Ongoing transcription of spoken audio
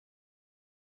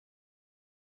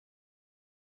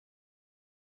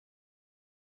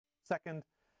Second,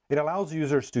 it allows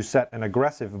users to set an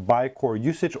aggressive bi-core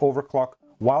usage overclock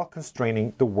while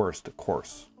constraining the worst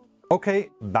cores.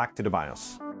 Okay, back to the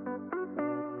BIOS.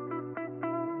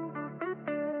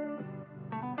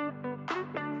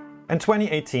 In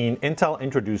 2018, Intel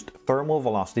introduced Thermal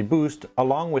Velocity Boost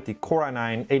along with the Core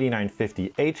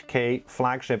i9-8950HK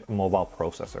flagship mobile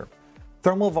processor.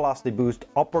 Thermal Velocity Boost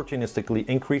opportunistically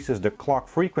increases the clock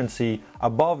frequency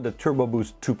above the Turbo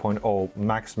Boost 2.0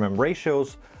 maximum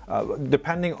ratios,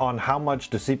 depending on how much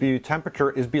the CPU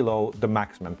temperature is below the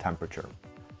maximum temperature.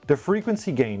 The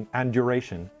frequency gain and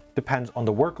duration depends on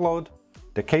the workload,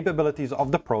 the capabilities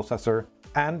of the processor,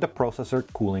 and the processor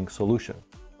cooling solution.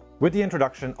 With the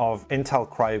introduction of Intel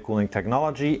Cryo cooling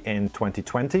technology in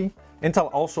 2020,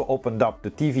 Intel also opened up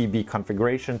the TVB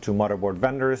configuration to motherboard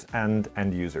vendors and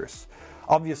end users.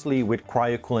 Obviously, with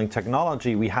cryo cooling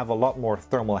technology, we have a lot more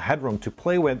thermal headroom to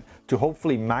play with to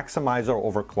hopefully maximize our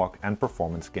overclock and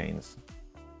performance gains.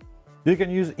 You can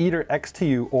use either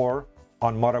X2 or,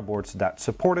 on motherboards that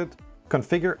support it,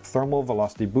 configure Thermal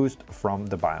Velocity Boost from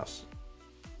the BIOS.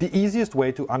 The easiest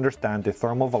way to understand the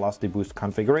Thermal Velocity Boost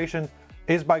configuration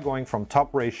is by going from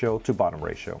top ratio to bottom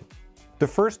ratio. The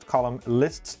first column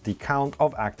lists the count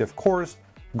of active cores,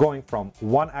 going from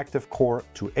 1 active core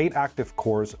to 8 active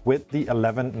cores with the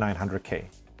 11900K.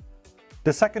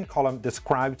 The second column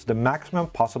describes the maximum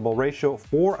possible ratio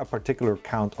for a particular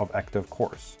count of active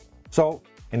cores. So,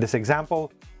 in this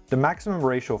example, the maximum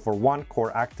ratio for 1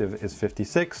 core active is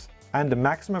 56, and the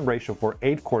maximum ratio for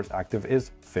 8 cores active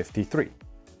is 53.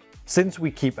 Since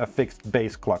we keep a fixed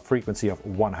base clock frequency of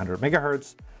 100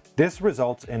 MHz, this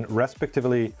results in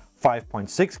respectively 5.6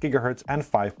 GHz and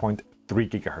 5.3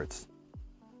 GHz.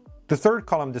 The third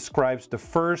column describes the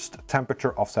first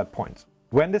temperature offset point.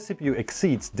 When the CPU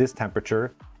exceeds this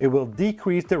temperature, it will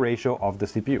decrease the ratio of the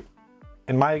CPU.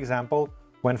 In my example,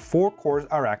 when 4 cores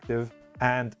are active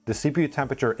and the CPU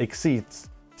temperature exceeds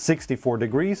 64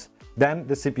 degrees, then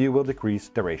the CPU will decrease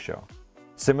the ratio.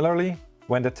 Similarly,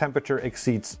 when the temperature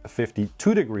exceeds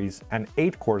 52 degrees and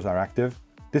 8 cores are active,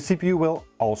 the CPU will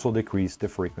also decrease the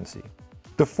frequency.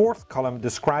 The fourth column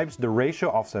describes the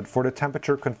ratio offset for the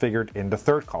temperature configured in the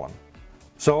third column.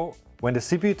 So, when the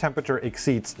CPU temperature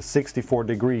exceeds 64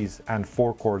 degrees and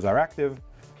 4 cores are active,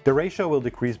 the ratio will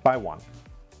decrease by 1.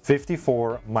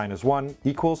 54 minus 1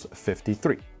 equals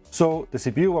 53. So, the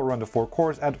CPU will run the 4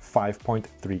 cores at 5.3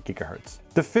 GHz.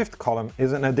 The fifth column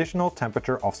is an additional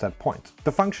temperature offset point.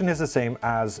 The function is the same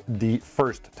as the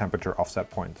first temperature offset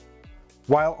point.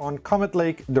 While on Comet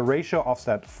Lake, the ratio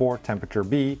offset for temperature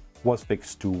B was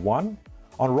fixed to 1,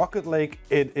 on Rocket Lake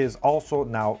it is also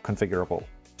now configurable.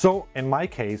 So in my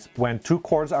case, when 2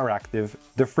 cores are active,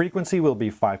 the frequency will be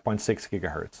 5.6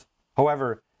 GHz.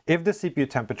 However, if the CPU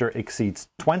temperature exceeds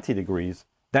 20 degrees,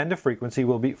 then the frequency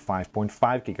will be 5.5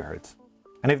 GHz.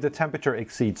 And if the temperature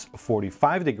exceeds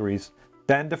 45 degrees,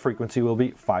 then the frequency will be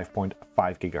 5.5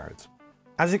 GHz.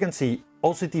 As you can see,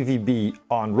 OCTVB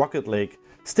on Rocket Lake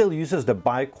still uses the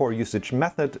bi-core usage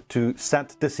method to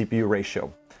set the CPU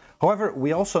ratio. However,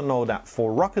 we also know that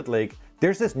for Rocket Lake,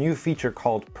 there's this new feature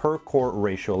called per core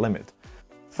ratio limit.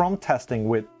 From testing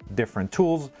with different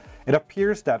tools, it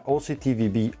appears that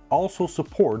OCTVB also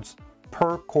supports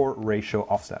per core ratio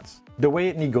offsets. The way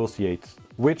it negotiates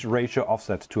which ratio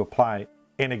offset to apply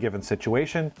in a given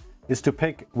situation is to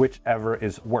pick whichever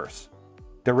is worse: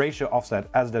 the ratio offset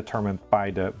as determined by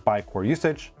the bi-core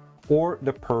usage or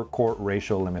the per core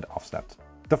ratio limit offset.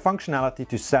 The functionality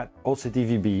to set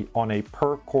OCTVB on a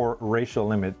per core ratio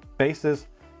limit basis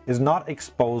is not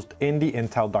exposed in the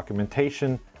Intel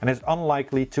documentation and is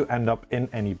unlikely to end up in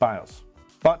any BIOS.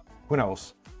 But who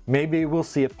knows, maybe we'll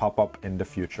see it pop up in the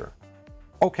future.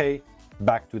 Okay,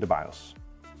 back to the BIOS.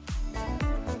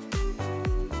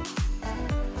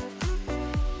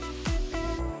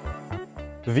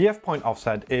 VF point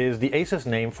offset is the ASUS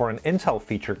name for an Intel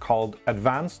feature called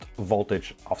Advanced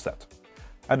Voltage Offset.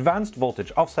 Advanced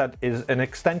Voltage Offset is an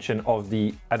extension of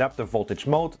the adaptive voltage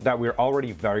mode that we're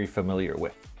already very familiar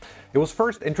with. It was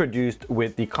first introduced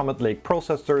with the Comet Lake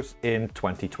processors in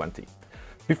 2020.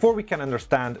 Before we can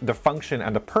understand the function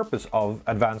and the purpose of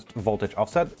Advanced Voltage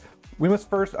Offset, we must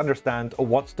first understand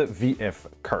what's the VF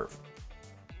curve.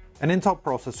 An Intel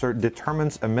processor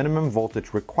determines a minimum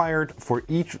voltage required for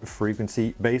each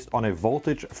frequency based on a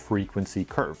voltage frequency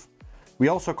curve. We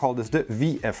also call this the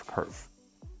VF curve.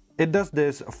 It does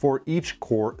this for each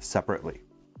core separately.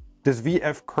 This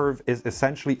VF curve is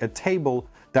essentially a table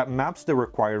that maps the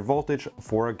required voltage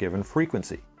for a given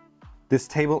frequency. This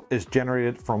table is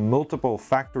generated from multiple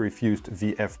factory-fused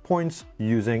VF points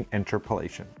using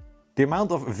interpolation. The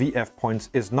amount of VF points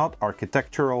is not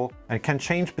architectural and can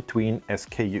change between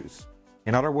SKUs.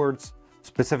 In other words,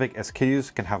 specific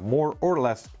SKUs can have more or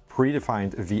less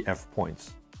predefined VF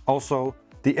points. Also,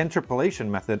 the interpolation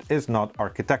method is not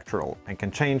architectural and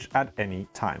can change at any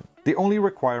time. The only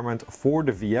requirement for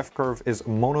the VF curve is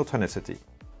monotonicity.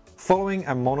 Following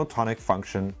a monotonic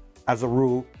function, as a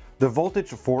rule, the voltage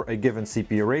for a given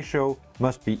CPU ratio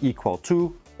must be equal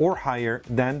to or higher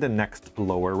than the next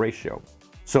lower ratio.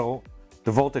 So,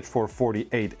 the voltage for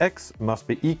 48x must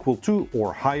be equal to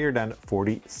or higher than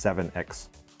 47x.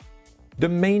 The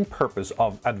main purpose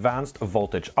of advanced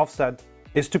voltage offset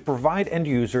is to provide end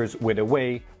users with a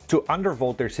way to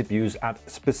undervolt their CPUs at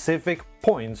specific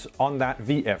points on that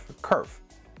VF curve.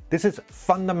 This is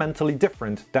fundamentally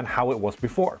different than how it was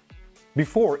before.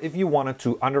 Before, if you wanted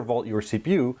to undervolt your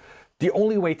CPU, the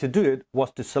only way to do it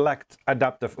was to select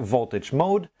adaptive voltage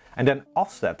mode and then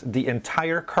offset the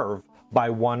entire curve by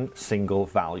one single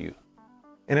value.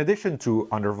 In addition to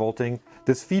undervolting,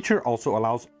 this feature also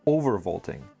allows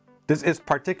overvolting. This is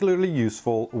particularly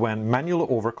useful when manual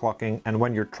overclocking and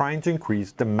when you're trying to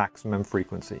increase the maximum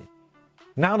frequency.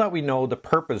 Now that we know the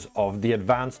purpose of the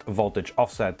advanced voltage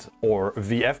offset or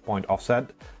VF point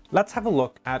offset, let's have a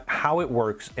look at how it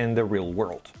works in the real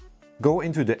world. Go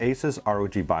into the ASUS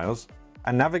ROG BIOS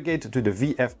and navigate to the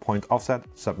VF point offset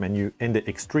submenu in the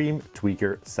Extreme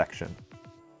Tweaker section.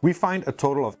 We find a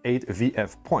total of 8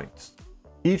 VF points.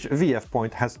 Each VF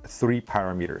point has 3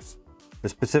 parameters: a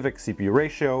specific CPU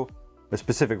ratio, a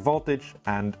specific voltage,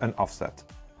 and an offset.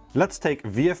 Let's take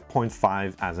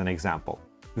VF.5 as an example.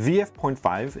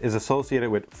 VF.5 is associated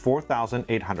with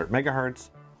 4800 MHz,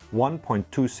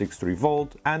 1.263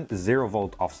 volt, and 0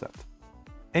 volt offset.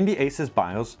 In the ASUS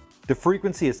BIOS, the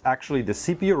frequency is actually the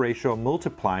CPU ratio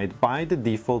multiplied by the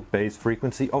default base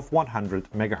frequency of 100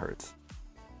 MHz.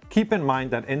 Keep in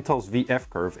mind that Intel's VF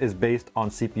curve is based on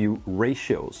CPU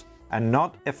ratios and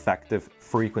not effective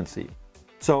frequency.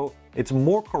 So it's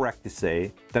more correct to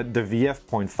say that the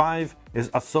VF.5 is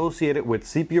associated with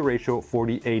CPU ratio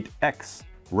 48x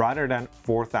rather than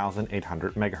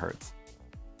 4800 MHz.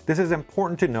 This is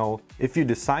important to know if you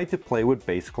decide to play with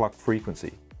base clock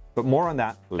frequency, but more on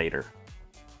that later.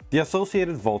 The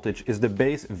associated voltage is the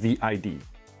base VID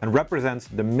and represents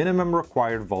the minimum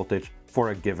required voltage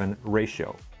for a given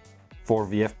ratio. For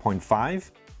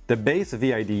VF.5, the base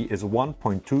VID is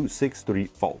 1.263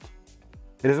 volt.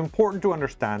 It is important to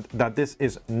understand that this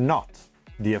is not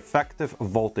the effective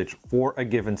voltage for a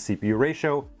given CPU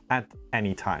ratio at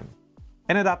any time.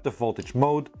 In adaptive voltage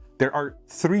mode, there are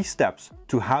 3 steps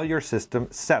to how your system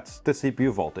sets the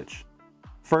CPU voltage.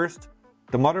 First,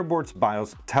 the motherboard's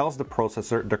BIOS tells the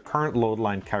processor the current load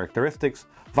line characteristics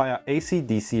via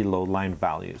AC/DC load line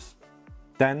values.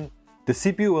 Then, the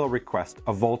CPU will request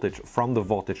a voltage from the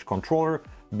voltage controller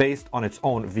based on its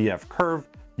own VF curve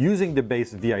using the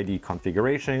base VID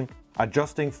configuration,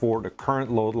 adjusting for the current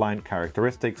load line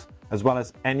characteristics as well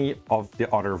as any of the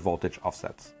other voltage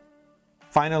offsets.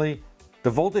 Finally, the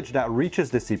voltage that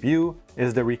reaches the CPU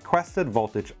is the requested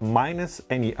voltage minus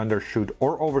any undershoot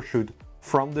or overshoot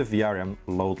from the VRM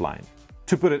load line.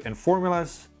 To put it in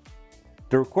formulas,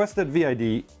 the requested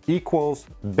VID equals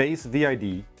base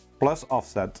VID plus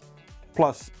offset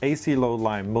plus AC load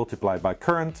line multiplied by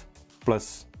current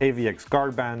plus AVX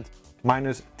guard band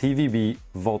minus TVB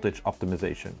voltage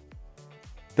optimization.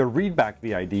 The readback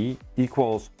VID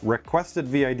equals requested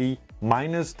VID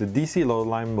minus the DC load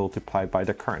line multiplied by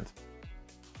the current.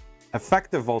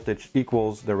 Effective voltage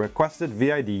equals the requested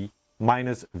VID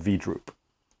minus VDROOP,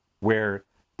 where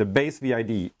the base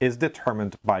VID is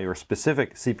determined by your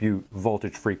specific CPU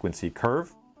voltage frequency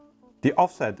curve, the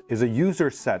offset is a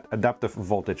user-set adaptive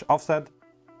voltage offset,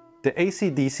 the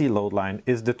AC/DC load line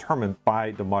is determined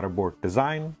by the motherboard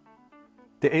design,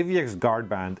 the AVX guard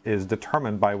band is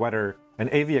determined by whether an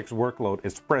AVX workload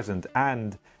is present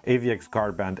and AVX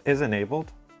guard band is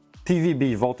enabled,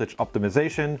 TVB voltage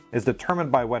optimization is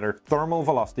determined by whether thermal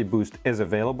velocity boost is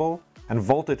available and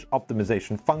voltage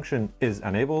optimization function is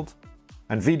enabled,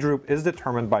 and VDROOP is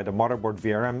determined by the motherboard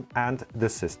VRM and the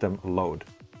system load.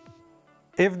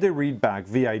 If the readback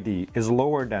VID is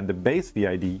lower than the base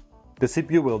VID, the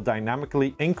CPU will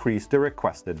dynamically increase the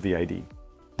requested VID.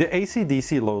 The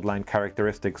AC/DC load line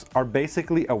characteristics are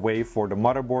basically a way for the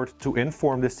motherboard to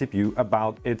inform the CPU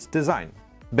about its design.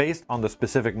 Based on the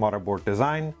specific motherboard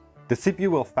design, the CPU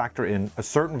will factor in a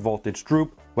certain voltage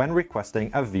droop when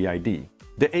requesting a VID.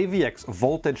 The AVX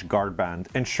voltage guard band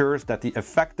ensures that the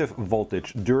effective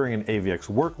voltage during an AVX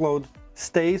workload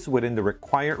stays within the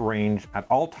required range at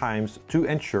all times to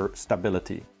ensure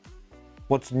stability.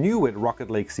 What's new with Rocket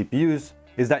Lake CPUs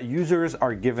is that users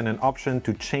are given an option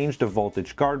to change the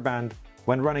voltage guard band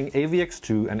when running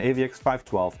AVX2 and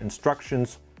AVX512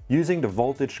 instructions using the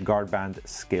voltage guard band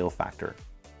scale factor.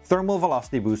 Thermal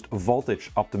velocity boost voltage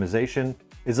optimization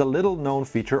is a little known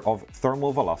feature of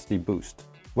thermal velocity boost.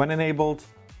 When enabled,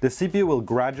 the CPU will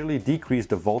gradually decrease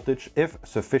the voltage if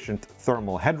sufficient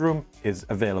thermal headroom is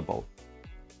available.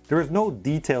 There is no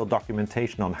detailed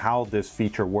documentation on how this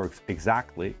feature works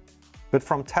exactly, but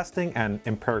from testing and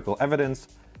empirical evidence,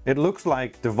 it looks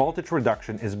like the voltage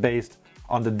reduction is based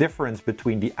on the difference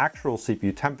between the actual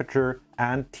CPU temperature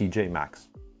and TJ max.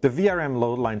 The VRM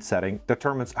load line setting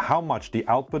determines how much the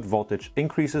output voltage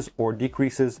increases or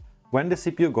decreases when the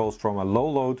CPU goes from a low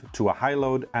load to a high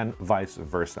load and vice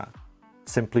versa.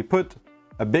 Simply put,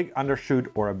 a big undershoot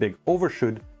or a big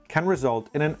overshoot can result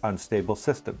in an unstable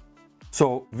system.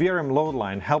 So VRM load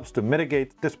line helps to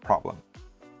mitigate this problem.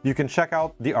 You can check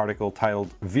out the article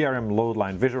titled VRM Load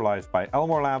Line Visualized by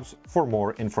Elmore Labs for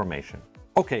more information.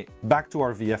 Okay, back to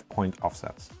our VF point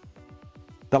offsets.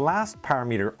 The last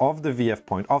parameter of the VF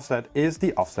point offset is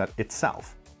the offset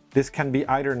itself. This can be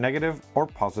either negative or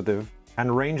positive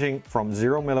and ranging from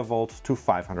 0 mV to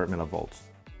 500 mV.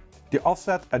 The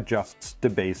offset adjusts the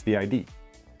base VID.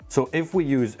 So if we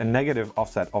use a negative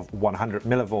offset of 100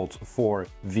 mV for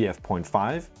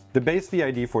VF.5, the base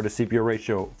VID for the CPU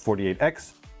ratio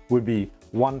 48X would be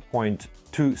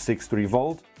 1.263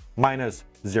 volt minus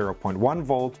 0.1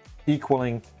 volt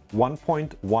equaling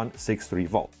 1.163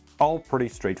 volt. All pretty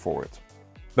straightforward.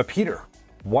 But Peter,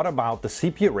 what about the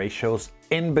CPU ratios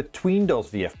in between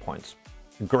those VF points?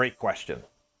 Great question.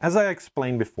 As I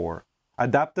explained before,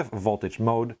 adaptive voltage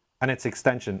mode and its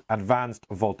extension advanced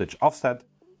voltage offset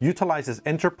utilizes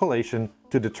interpolation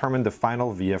to determine the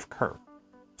final VF curve.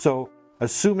 So,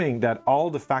 assuming that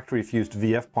all the factory fused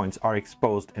VF points are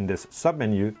exposed in this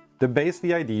submenu, the base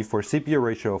VID for CPU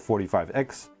ratio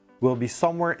 45X will be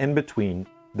somewhere in between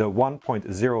the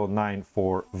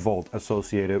 1.094 volt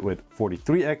associated with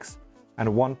 43X and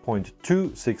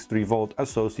 1.263 volt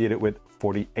associated with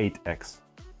 48X.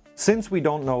 Since we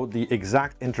don't know the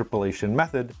exact interpolation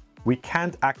method, we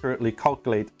can't accurately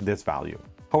calculate this value.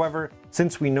 However,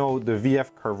 since we know the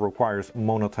VF curve requires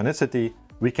monotonicity,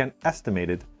 we can estimate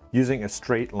it using a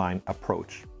straight line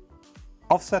approach.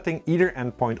 Offsetting either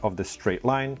endpoint of the straight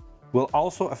line will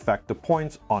also affect the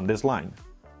points on this line.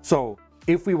 So,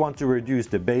 if we want to reduce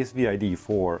the base VID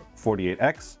for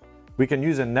 48X, we can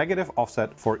use a negative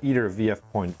offset for either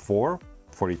VF.4,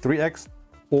 43X,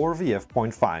 or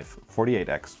VF.5,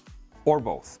 48X, or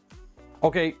both.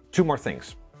 Okay, two more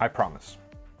things, I promise.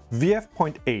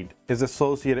 VF.8 is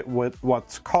associated with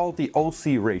what's called the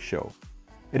OC ratio.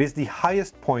 It is the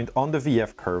highest point on the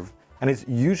VF curve and is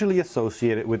usually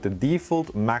associated with the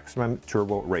default maximum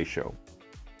turbo ratio.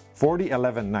 For the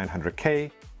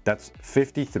 11900K, that's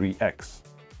 53X.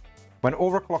 When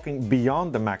overclocking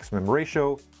beyond the maximum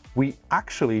ratio, we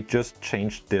actually just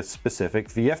changed this specific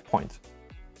VF point.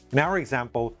 In our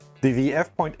example, the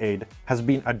VF.8 has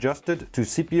been adjusted to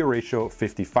CPU ratio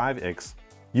 55X,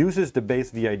 uses the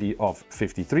base VID of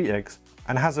 53X,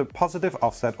 and has a positive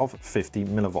offset of 50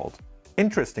 mV.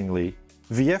 Interestingly,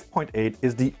 VF.8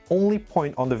 is the only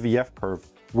point on the VF curve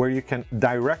where you can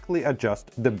directly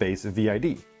adjust the base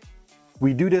VID.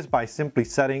 We do this by simply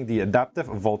setting the adaptive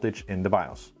voltage in the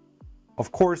BIOS.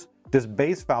 Of course, this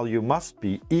base value must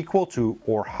be equal to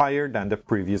or higher than the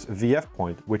previous VF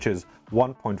point, which is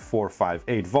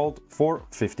 1.458 volt for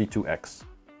 52X.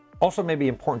 Also maybe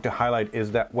important to highlight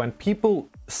is that when people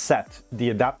set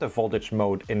the adaptive voltage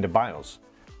mode in the BIOS,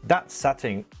 that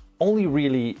setting only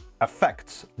really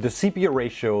affects the CPU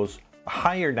ratios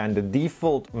higher than the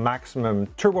default maximum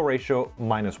turbo ratio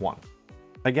 -1.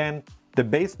 Again, the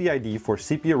base VID for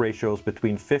CPU ratios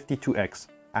between 52X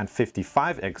and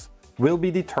 55X will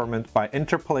be determined by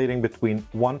interpolating between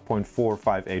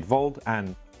 1.458 volt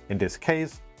and, in this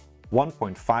case,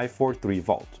 1.543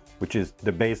 volt, which is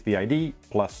the base VID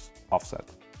plus offset.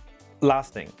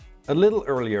 Last thing, a little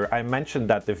earlier I mentioned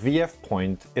that the VF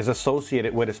point is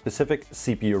associated with a specific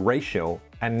CPU ratio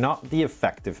and not the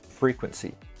effective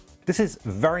frequency. This is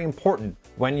very important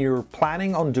when you're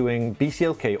planning on doing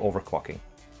BCLK overclocking.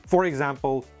 For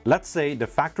example, let's say the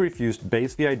factory fused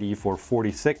base VID for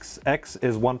 46X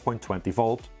is 1.20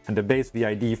 volt and the base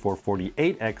VID for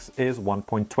 48X is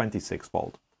 1.26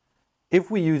 volt. If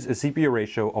we use a CPU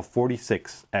ratio of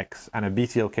 46X and a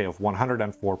BCLK of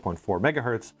 104.4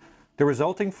 MHz, the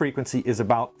resulting frequency is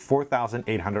about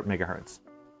 4,800 MHz.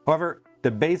 However,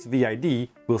 the base VID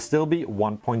will still be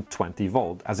 1.20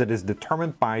 volt as it is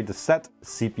determined by the set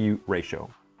CPU ratio.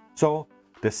 So,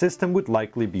 the system would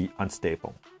likely be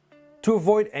unstable. To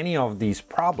avoid any of these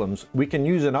problems, we can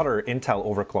use another Intel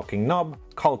overclocking knob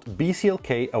called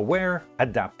BCLK Aware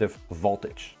Adaptive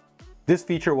Voltage. This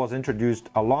feature was introduced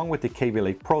along with the Kaby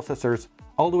Lake processors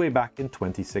all the way back in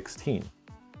 2016.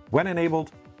 When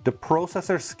enabled, the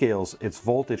processor scales its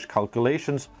voltage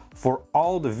calculations for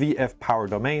all the VF power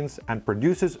domains and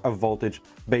produces a voltage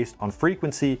based on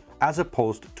frequency as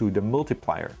opposed to the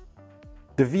multiplier.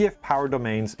 The VF power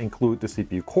domains include the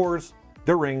CPU cores,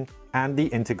 the ring, and the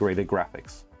integrated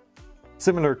graphics.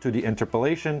 Similar to the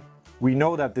interpolation, we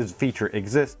know that this feature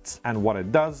exists and what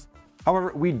it does.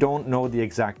 However, we don't know the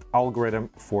exact algorithm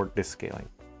for this scaling.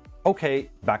 Okay,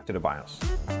 back to the BIOS.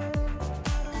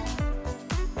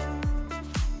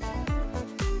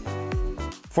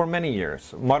 For many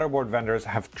years, motherboard vendors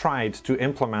have tried to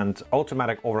implement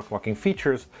automatic overclocking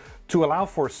features to allow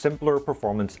for simpler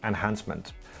performance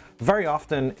enhancement. Very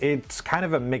often, it's kind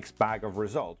of a mixed bag of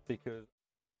results because